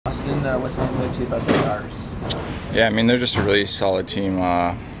what stands out to you about the Stars? Yeah, I mean, they're just a really solid team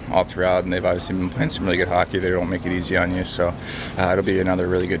all throughout, and they've obviously been playing some really good hockey. They don't make it easy on you, so it'll be another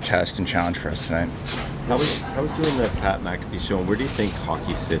really good test and challenge for us tonight. How was doing the Pat McAfee show, and where do you think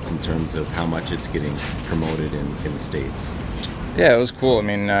hockey sits in terms of how much it's getting promoted in the States? Yeah, it was cool. I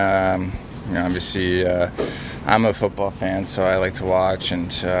mean, obviously, I'm a football fan, so I like to watch,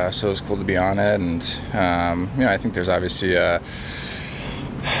 and so it was cool to be on it. And I think there's obviously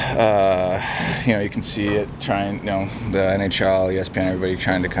you can see it trying, the NHL, ESPN, everybody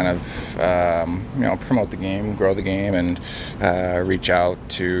trying to kind of, promote the game, grow the game, and reach out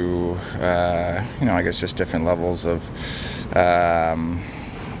to, I guess just different levels of,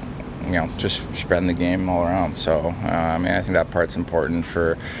 just spreading the game all around. So, I think that part's important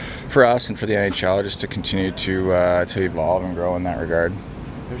for us and for the NHL, just to continue to evolve and grow in that regard.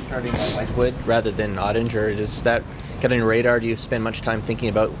 They're starting at Wedgwood rather than Ottinger. Does that get on your radar? Do you spend much time thinking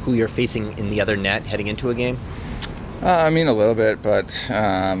about who you're facing in the other net heading into a game? A little bit, but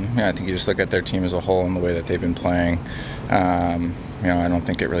I think you just look at their team as a whole and the way that they've been playing. I don't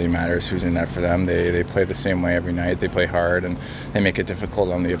think it really matters who's in net for them. They play the same way every night. They play hard, and they make it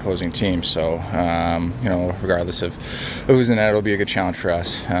difficult on the opposing team. So, regardless of who's in net, it'll be a good challenge for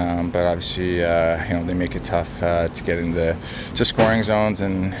us. But obviously, they make it tough to get into scoring zones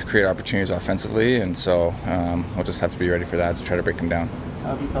and create opportunities offensively. And so, we'll just have to be ready for that to try to break them down.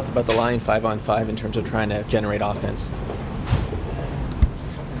 How have you felt about the line 5-on-5 in terms of trying to generate offense?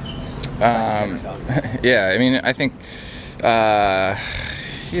 Yeah, I think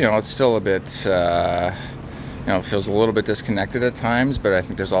it's still a bit, it feels a little bit disconnected at times, but I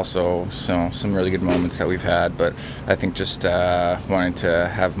think there's also some really good moments that we've had. But I think just wanting to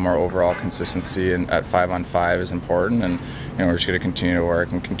have more overall consistency at 5-on-5 is important, and we're just going to continue to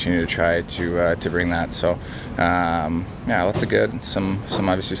work and continue to try to bring that. So lots of good, some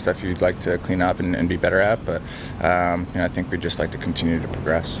obviously stuff you'd like to clean up and be better at, but I think we'd just like to continue to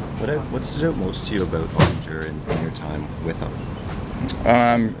progress. What stood out most to you about Ottinger in your time with him?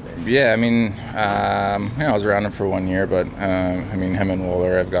 I was around him for 1 year, but him and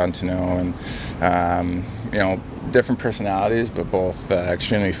Wooler I've gotten to know, and different personalities, but both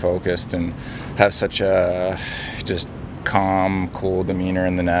extremely focused and have such a just calm, cool demeanor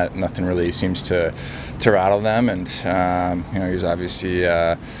in the net. Nothing really seems to rattle them, and he's obviously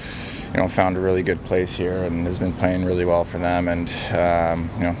found a really good place here and has been playing really well for them. And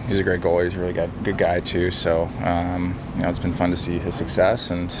he's a great goalie. He's a really good guy too. So it's been fun to see his success.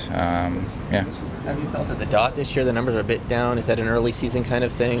 And Have you felt at the dot this year? The numbers are a bit down. Is that an early season kind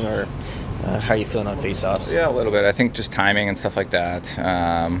of thing, or how are you feeling on faceoffs? Yeah, a little bit. I think just timing and stuff like that.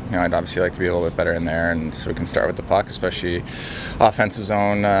 I'd obviously like to be a little bit better in there, and so we can start with the puck, especially offensive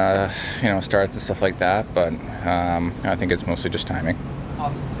zone, starts and stuff like that. But I think it's mostly just timing.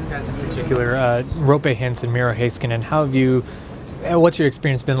 Awesome. Two guys in particular, Roope Hintz and Miro Heiskanen. What's your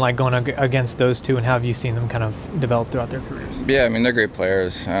experience been like going against those two, and how have you seen them kind of develop throughout their careers? Yeah, they're great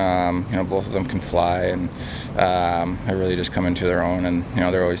players. Both of them can fly, and they really just come into their own, and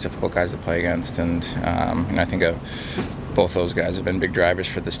they're always difficult guys to play against. And I think both those guys have been big drivers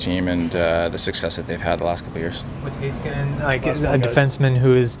for this team and the success that they've had the last couple of years. With Heiskanen, like a defenseman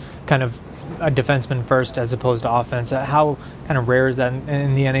who is kind of a defenseman first as opposed to offense, how kind of rare is that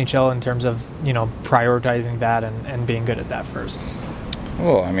in the NHL in terms of prioritizing that and being good at that first?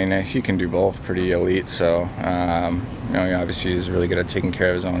 Well, he can do both, pretty elite. So obviously he's really good at taking care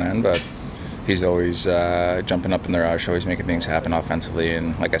of his own end, but he's always jumping up in the rush, always making things happen offensively,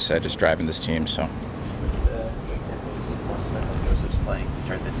 and like I said, just driving this team. So. Playing to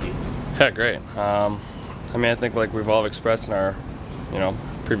start this season. Yeah, great. I think like we've all expressed in our,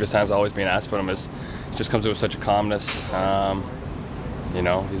 previous times always being asked about him, is just comes with such a calmness.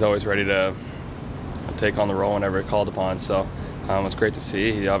 He's always ready to take on the role whenever called upon. So it's great to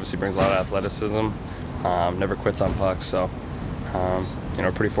see. He obviously brings a lot of athleticism. Never quits on pucks. So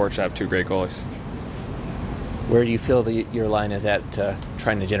we're pretty fortunate to have two great goalies. Where do you feel your line is at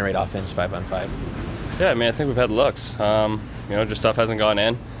trying to generate offense 5-on-5? Yeah, I think we've had looks. Just stuff hasn't gone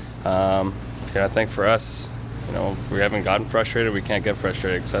in. I think for us, we haven't gotten frustrated. We can't get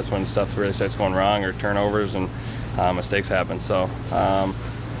frustrated because that's when stuff really starts going wrong, or turnovers and mistakes happen. So,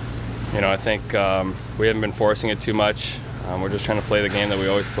 I think we haven't been forcing it too much. We're just trying to play the game that we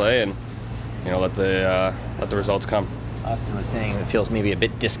always play, and let the results come. Auston was saying it feels maybe a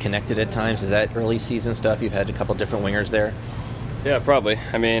bit disconnected at times. Is that early season stuff? You've had a couple different wingers there. Yeah, probably.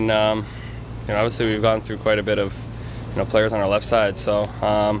 Obviously we've gone through quite a bit of players on our left side, so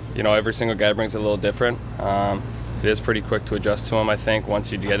every single guy brings it a little different. It is pretty quick to adjust to them, I think,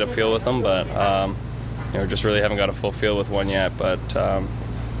 once you get a feel with them, but just really haven't got a full feel with one yet. But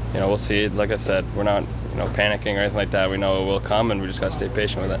we'll see. Like I said, we're not panicking or anything like that. We know it will come, and we just got to stay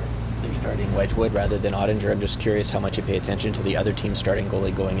patient with it. You're starting Wedgwood rather than Ottinger. I'm just curious how much you pay attention to the other team's starting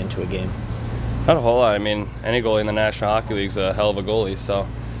goalie going into a game. Not a whole lot. I mean, any goalie in the National Hockey League is a hell of a goalie. So,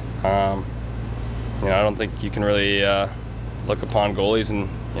 I don't think you can really look upon goalies and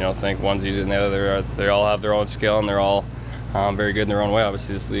think one's easier than the other. They all have their own skill, and they're all very good in their own way.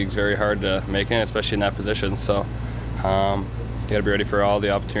 Obviously, this league's very hard to make it, especially in that position. So, you got to be ready for all the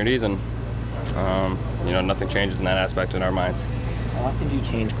opportunities, and nothing changes in that aspect in our minds. How often do you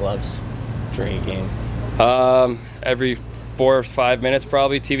change gloves during a game? Every 4 or 5 minutes,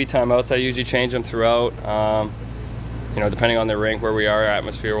 probably. TV timeouts, I usually change them throughout. Depending on the rink where we are,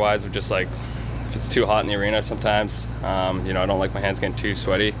 atmosphere-wise, of just like if it's too hot in the arena sometimes. I don't like my hands getting too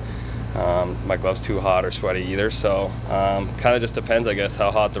sweaty. My gloves too hot or sweaty either. So kind of just depends, I guess,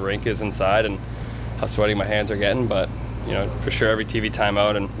 how hot the rink is inside and how sweaty my hands are getting. But for sure, every TV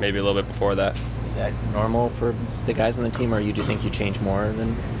timeout and maybe a little bit before that. Is that normal for the guys on the team, or do you think you change more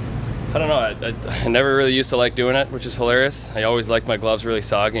than? I don't know. I never really used to like doing it, which is hilarious. I always liked my gloves really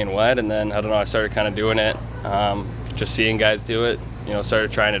soggy and wet, and then, I don't know, I started kind of doing it, just seeing guys do it,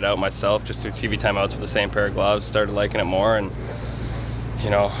 started trying it out myself just through TV timeouts with the same pair of gloves, started liking it more, and,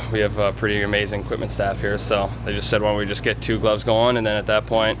 we have a pretty amazing equipment staff here, so they just said, why don't we just get 2 gloves going, and then at that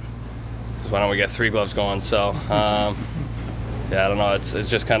point, why don't we get 3 gloves going, so, yeah, I don't know, it's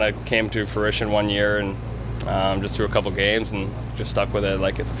just kind of came to fruition one year, and just through a couple games, and just stuck with it. I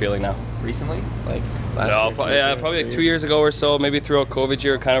like it's a feeling now. Recently? Like last year? Probably like 2 years ago or so, maybe through a COVID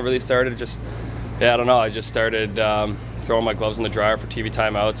year, it kind of really started. I don't know, I just started throwing my gloves in the dryer for TV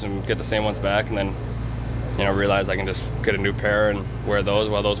timeouts and get the same ones back, and then, realize I can just get a new pair and wear those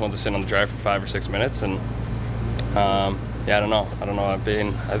while those ones are sitting on the dryer for 5 or 6 minutes, and I don't know.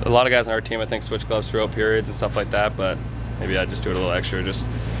 A lot of guys on our team, I think, switch gloves throughout periods and stuff like that, but maybe I just do it a little extra. Just,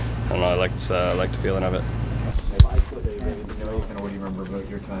 I don't know, I like the feeling of it. What do you remember about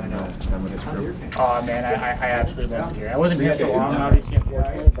your time with this group? Oh man, I absolutely loved it here. I wasn't here for long, obviously,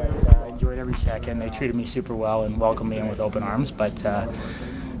 unfortunately, but I enjoyed every second. They treated me super well and welcomed me in with open arms. But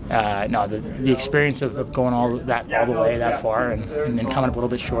no, the experience of going all the way that far and then coming up a little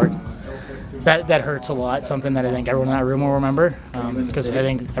bit short, that hurts a lot. Something that I think everyone in that room will remember, because I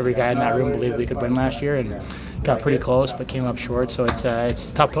think every guy in that room believed we could win last year, and got pretty close but came up short. So it's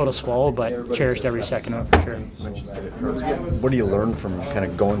a tough pill to swallow, but cherished every second of it for sure. What do you learn from kind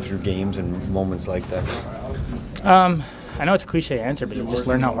of going through games and moments like that? I know it's a cliche answer, but you just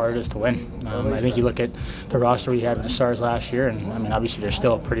learn how hard it is to win. I think you look at the roster we had with the Stars last year, and I mean, obviously they're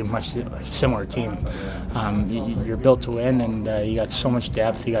still a pretty much a similar team. You're built to win, and you got so much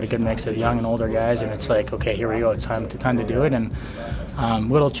depth. You got a good mix of young and older guys, and it's like, okay, here we go. It's time to do it. And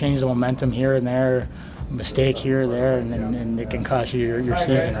little changes of momentum here and there, mistake here or there, and it can cost you your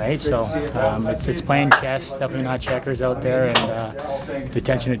season, right? So it's playing chess, definitely not checkers out there, and the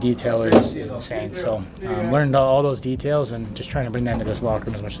attention to detail is insane. So learned all those details and just trying to bring that into this locker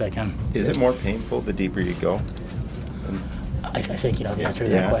room as much as I can. Is it more painful the deeper you go? I think the answer to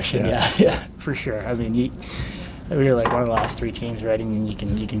that question. Yeah, for sure. I mean, we're like one of the last 3 teams, right? And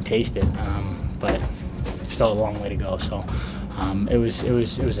you can taste it, but it's still a long way to go. So. It was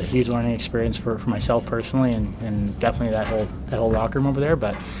a huge learning experience for myself personally, and definitely that whole locker room over there.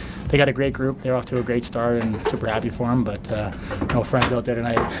 But they got a great group. They're off to a great start, and super happy for them. But no friends out there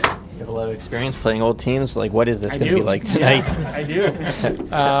tonight. You have a lot of experience playing old teams. Like, what is this going to be like tonight? Yeah, I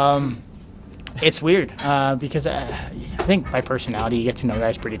do. It's weird because I think by personality you get to know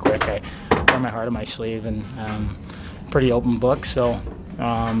guys pretty quick. I wear my heart on my sleeve and pretty open book. So.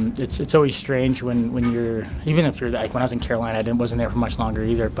 It's always strange when you're, even if you're like when I was in Carolina, I wasn't there for much longer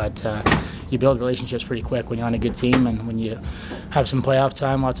either, but you build relationships pretty quick when you're on a good team and when you have some playoff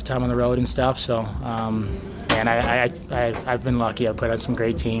time, lots of time on the road and stuff. So and I've been lucky. I've played on some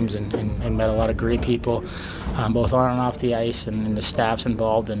great teams and met a lot of great people, both on and off the ice, and the staff's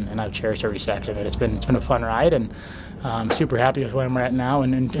involved, and I've cherished every second of it. It's been a fun ride, and I'm super happy with where I'm at now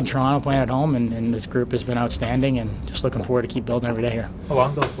and in Toronto playing at home, and this group has been outstanding, and just looking forward to keep building every day here.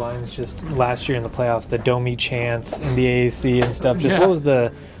 Along those lines, just last year in the playoffs, the Domi chants in the AAC and stuff, just what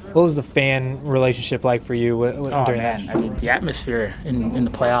was the fan relationship like for you during that? I mean, the atmosphere in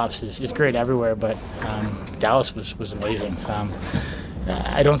the playoffs is great everywhere, but Dallas was amazing.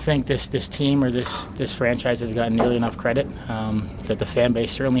 I don't think this team or this franchise has gotten nearly enough credit. That the fan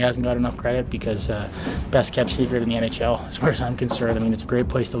base certainly hasn't got enough credit, because best kept secret in the NHL, as far as I'm concerned. I mean, it's a great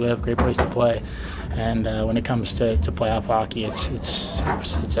place to live, great place to play, and when it comes to playoff hockey,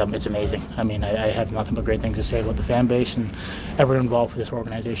 it's amazing. I mean, I have nothing but great things to say about the fan base and everyone involved for this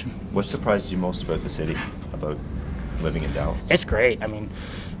organization. What surprised you most about the city, about living in Dallas? It's great. I mean,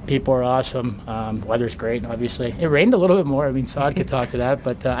 People are awesome. Weather's great, obviously. It rained a little bit more. I mean, Saad could talk to that,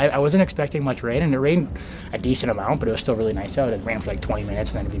 but I wasn't expecting much rain, and it rained a decent amount, but it was still really nice out. It rained for like 20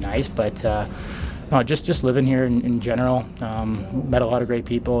 minutes, and then it'd be nice. But no, just living here in general. Met a lot of great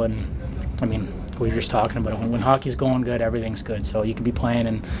people, and I mean, we were just talking about it. When hockey's going good, everything's good. So you could be playing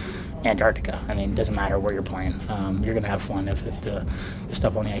in Antarctica. I mean, it doesn't matter where you're playing. You're going to have fun if the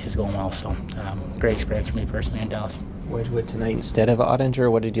stuff on the ice is going well. So great experience for me personally in Dallas. Wedgwood tonight instead of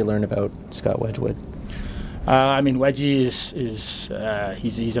Ottinger. What did you learn about Scott Wedgwood? I mean, Wedgie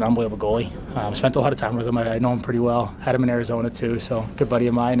he's an unbelievable goalie. Spent a lot of time with him. I know him pretty well. Had him in Arizona too, so good buddy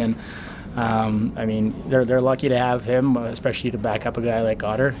of mine. And I mean, they're lucky to have him, especially to back up a guy like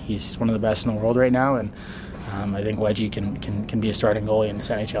Otter. He's one of the best in the world right now, and I think Wedgie can be a starting goalie in this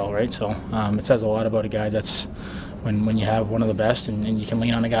NHL, right? So it says a lot about a guy that's when you have one of the best, and you can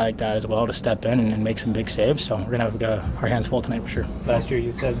lean on a guy like that as well to step in and make some big saves. So we're gonna have our hands full tonight for sure. Last year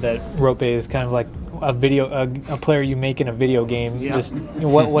you said that Rope is kind of like a player you make in a video game. Yeah. Just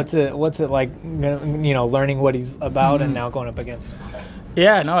what's it like, learning what he's about and now going up against him?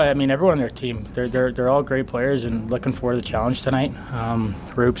 Yeah, no, I mean, everyone on their team, they're all great players and looking forward to the challenge tonight.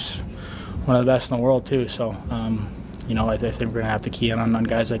 Roop's one of the best in the world too, so I think we're gonna have to key in on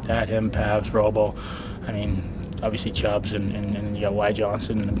guys like that. Him, Pavs, Robo. I mean, obviously Chubbs, and then you got Y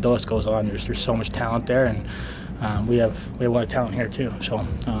Johnson, and the list goes on. There's so much talent there, and we have a lot of talent here too. So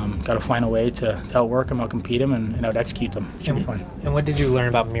got to find a way to outwork them, outcompete them, and out execute them. It should be fun. And what did you learn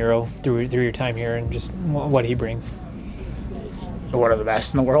about Miro through your time here, and just what he brings? One of the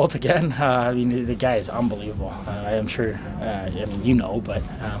best in the world again. I mean, the guy is unbelievable. I'm sure, but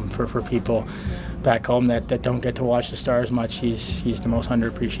for people back home that don't get to watch the Stars much, he's the most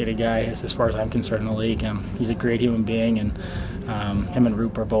underappreciated guy as far as I'm concerned in the league. He's a great human being, and him and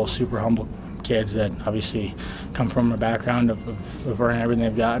Roop are both super humble kids that obviously come from a background of earning everything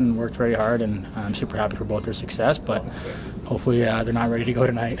they've gotten, worked very hard, and I'm super happy for both their success, but hopefully they're not ready to go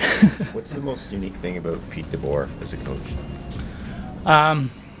tonight. What's the most unique thing about Pete DeBoer as a coach?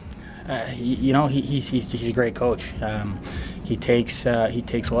 He's a great coach. He takes a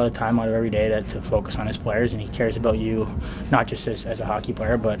lot of time out of every day to focus on his players, and he cares about you, not just as a hockey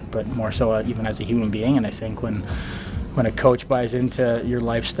player, but more so even as a human being. And I think when a coach buys into your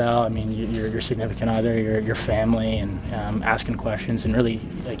lifestyle, I mean, your significant other, your family, and asking questions, and really,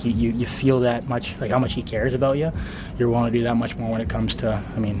 like, you feel that much, like how much he cares about you. You're willing to do that much more when it comes to,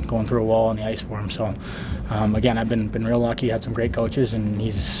 going through a wall on the ice for him. So, again, I've been real lucky. Had some great coaches, and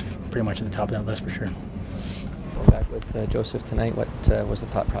he's pretty much at the top of that list for sure. Back with Joseph tonight. What was the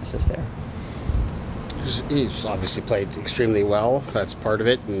thought process there? He's obviously played extremely well. That's part of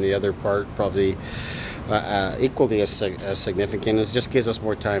it, and the other part probably equally as significant is just gives us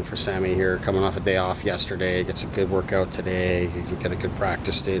more time for Sammy here, coming off a day off yesterday, gets a good workout today, you get a good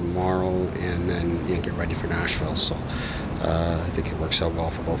practice day tomorrow, and then get ready for Nashville. So I think it works out well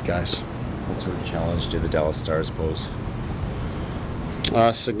for both guys. What sort of challenge do the Dallas Stars pose?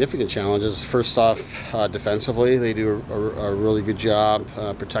 Significant challenges. First off, defensively, they do a really good job,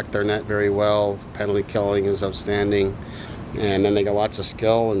 protect their net very well, penalty killing is outstanding, and then they got lots of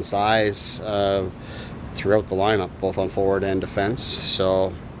skill and size throughout the lineup, both on forward and defense.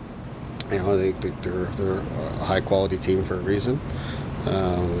 So, I think they're a high-quality team for a reason.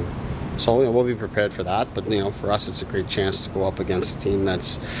 So we'll be prepared for that. But for us, it's a great chance to go up against a team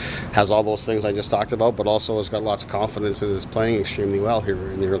that's has all those things I just talked about, but also has got lots of confidence and is playing extremely well here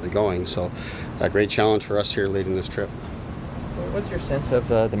in the early going. So, a great challenge for us here leading this trip. What's your sense of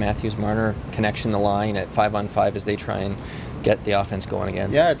the Matthews-Marner connection, the line at 5-on-5 as they try and get the offense going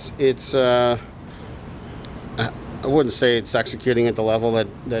again? Yeah, it's. I wouldn't say it's executing at the level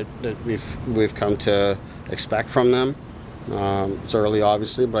that we've come to expect from them. It's early,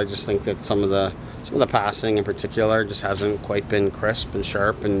 obviously, but I just think that some of the passing in particular just hasn't quite been crisp and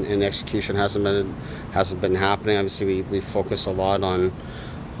sharp, and execution hasn't been happening. Obviously, we focused a lot on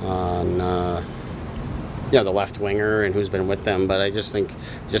the left winger and who's been with them, but I just think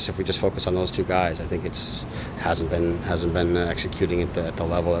if we just focus on those two guys, I think it's hasn't been executing at the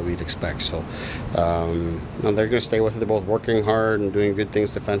level that we'd expect. So they're going to stay with it. They're both working hard and doing good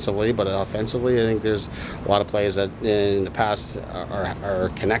things defensively, but offensively, I think there's a lot of plays that in the past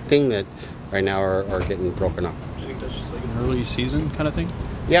are connecting that right now are getting broken up. Do you think that's just like an early season kind of thing?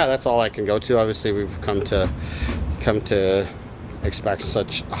 Yeah, that's all I can go to. Obviously, we've come to expect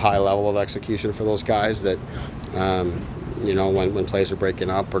such a high level of execution for those guys that when plays are breaking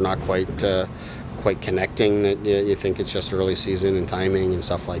up or not quite connecting, that you think it's just early season and timing and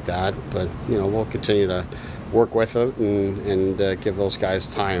stuff like that. But we'll continue to work with it and give those guys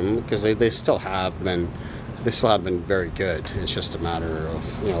time, because they still have been they still have been very good. It's just a matter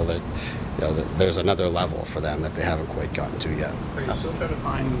of that there's another level for them that they haven't quite gotten to yet. Are you still trying to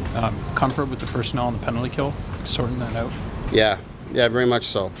find comfort with the personnel and the penalty kill, sorting that out? Yeah, very much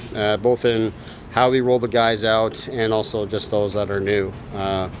so. Both in how we roll the guys out and also just those that are new.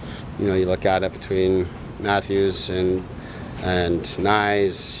 You look at it between Matthews and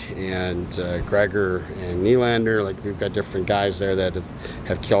Nyes and Gregor and Nylander. Like, we've got different guys there that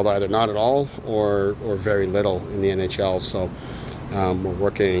have killed either not at all or very little in the NHL. So we're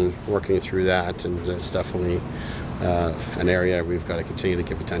working through that, and it's definitely an area we've got to continue to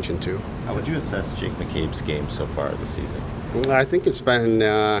give attention to. How would you assess Jake McCabe's game so far this season? I think it's been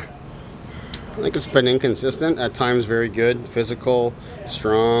inconsistent. At times very good, physical,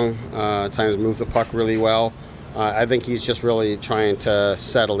 strong. At times move the puck really well. I think he's just really trying to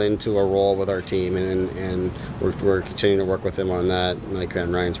settle into a role with our team, and we're continuing to work with him on that. Mike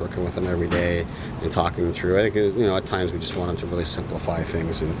Van Ryan's working with him every day and talking him through. I think at times we just want him to really simplify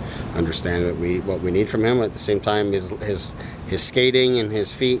things and understand what we need from him. At the same time, his skating and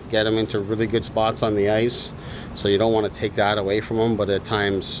his feet get him into really good spots on the ice. So you don't want to take that away from him, but at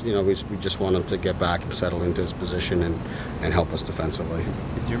times, we just want him to get back and settle into his position and help us defensively.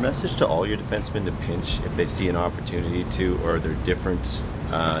 Is your message to all your defensemen to pinch if they see an opportunity to, or are there different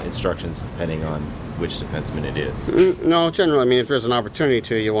instructions depending on which defenseman it is? No, generally, if there's an opportunity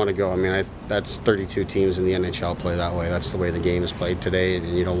to, you want to go. That's 32 teams in the NHL play that way. That's the way the game is played today,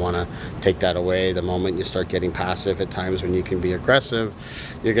 and you don't want to take that away. The moment you start getting passive at times when you can be aggressive,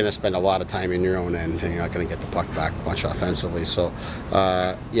 you're going to spend a lot of time in your own end, and you're not going to get the puck back much offensively. So,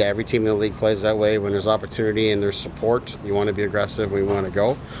 every team in the league plays that way. When there's opportunity and there's support, you want to be aggressive, we want to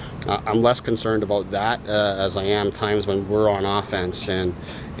go. I'm less concerned about that as I am times when we're on offense and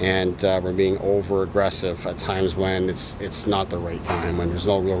we're being over-aggressive at times when it's not the right time, when there's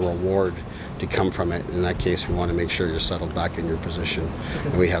no real reward to come from it. In that case, we want to make sure you're settled back in your position,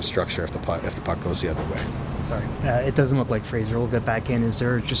 and we have structure if the puck goes the other way. Sorry. It doesn't look like Fraser will get back in. Is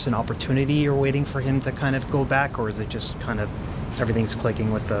there just an opportunity you're waiting for him to kind of go back, or is it just kind of everything's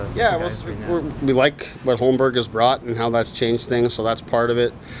clicking with the guys right now? We like what Holmberg has brought and how that's changed things, so that's part of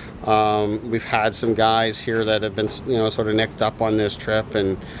it. We've had some guys here that have been sort of nicked up on this trip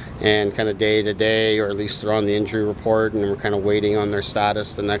and kind of day to day, or at least they're on the injury report, and we're kind of waiting on their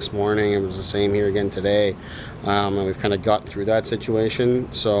status the next morning. It was the same here again today, and we've kind of gotten through that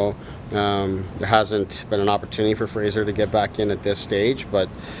situation. So there hasn't been an opportunity for Fraser to get back in at this stage, but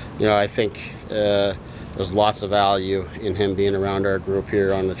I think there's lots of value in him being around our group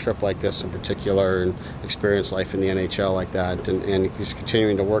here on a trip like this in particular, and experience life in the NHL like that, and he's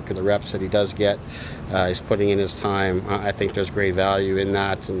continuing to work at the reps that he does get. He's putting in his time. I think there's great value in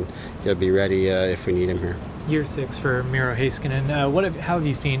that, and he'll be ready if we need him here. Year 6 for Miro Heiskanen. How have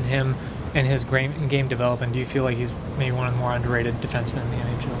you seen him and his game development? Do you feel like he's maybe one of the more underrated defensemen in the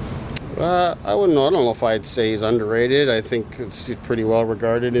NHL? I wouldn't know. I don't know if I'd say he's underrated. I think it's pretty well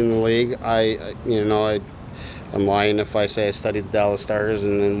regarded in the league. I'm lying if I say I studied the Dallas Stars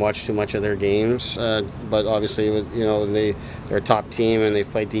and then watched too much of their games. But obviously, they're a top team and they've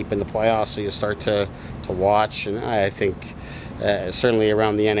played deep in the playoffs, so you start to watch. And I think certainly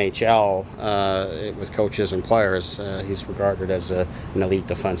around the NHL, with coaches and players, he's regarded as an elite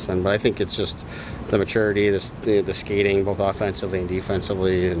defenseman. But I think it's just the maturity, the skating, both offensively and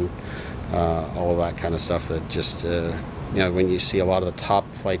defensively, and all of that kind of stuff that just, when you see a lot of the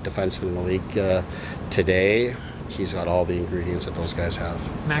top flight defensemen in the league today, he's got all the ingredients that those guys have.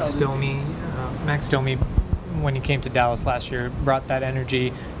 Max Domi, when he came to Dallas last year, brought that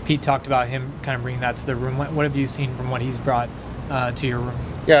energy. Pete talked about him kind of bringing that to the room. What have you seen from what he's brought to your room?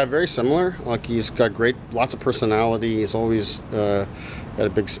 Yeah, very similar. Like, he's got lots of personality. He's always got a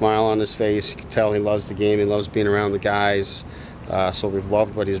big smile on his face. You can tell he loves the game. He loves being around the guys. So we've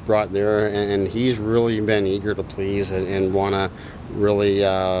loved what he's brought there, and he's really been eager to please and want to really,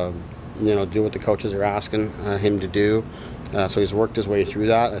 do what the coaches are asking him to do. So he's worked his way through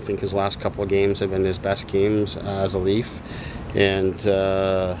that. I think his last couple of games have been his best games as a Leaf, and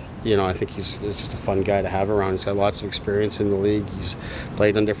I think he's just a fun guy to have around. He's got lots of experience in the league. He's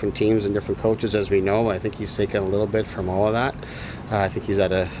played on different teams and different coaches, as we know. I think he's taken a little bit from all of that. I think he's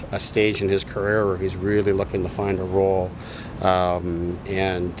at a stage in his career where he's really looking to find a role and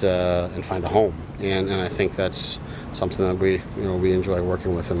find a home. And I think that's something that we enjoy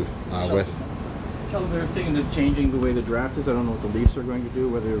working with him with. Sheldon, they're thinking of changing the way the draft is. I don't know what the Leafs are going to do,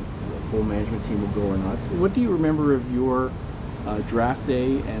 whether the whole management team will go or not. What do you remember of your draft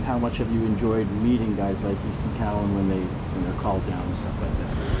day, and how much have you enjoyed meeting guys like Easton Cowan when they're called down and stuff like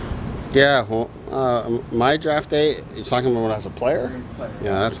that? Yeah, well, my draft day, you're talking about when I was a player?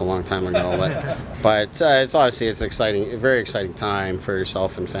 Yeah, that's a long time ago. But it's obviously it's exciting, a very exciting time for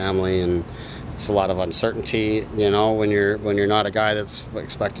yourself and family, and it's a lot of uncertainty. You know, when you're not a guy that's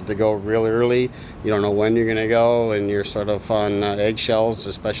expected to go really early, you don't know when you're going to go, and you're sort of on eggshells,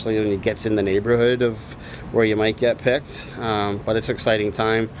 especially when you get in the neighborhood of where you might get picked. But it's an exciting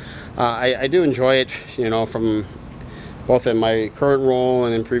time. I do enjoy it, you know, from both in my current role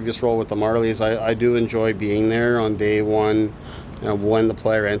and in previous role with the Marlies. I do enjoy being there on day one, when the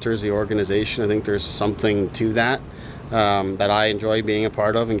player enters the organization. I think there's something to that that I enjoy being a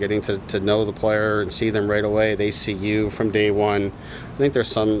part of, and getting to know the player and see them right away. They see you from day one. I think there's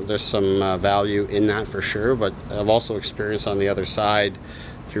some value in that for sure, but I've also experienced on the other side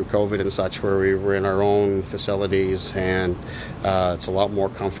through COVID and such, where we were in our own facilities, and it's a lot more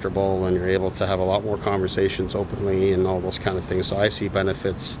comfortable, and you're able to have a lot more conversations openly and all those kind of things. So I see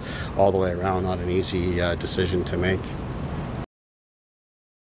benefits all the way around. Not an easy decision to make.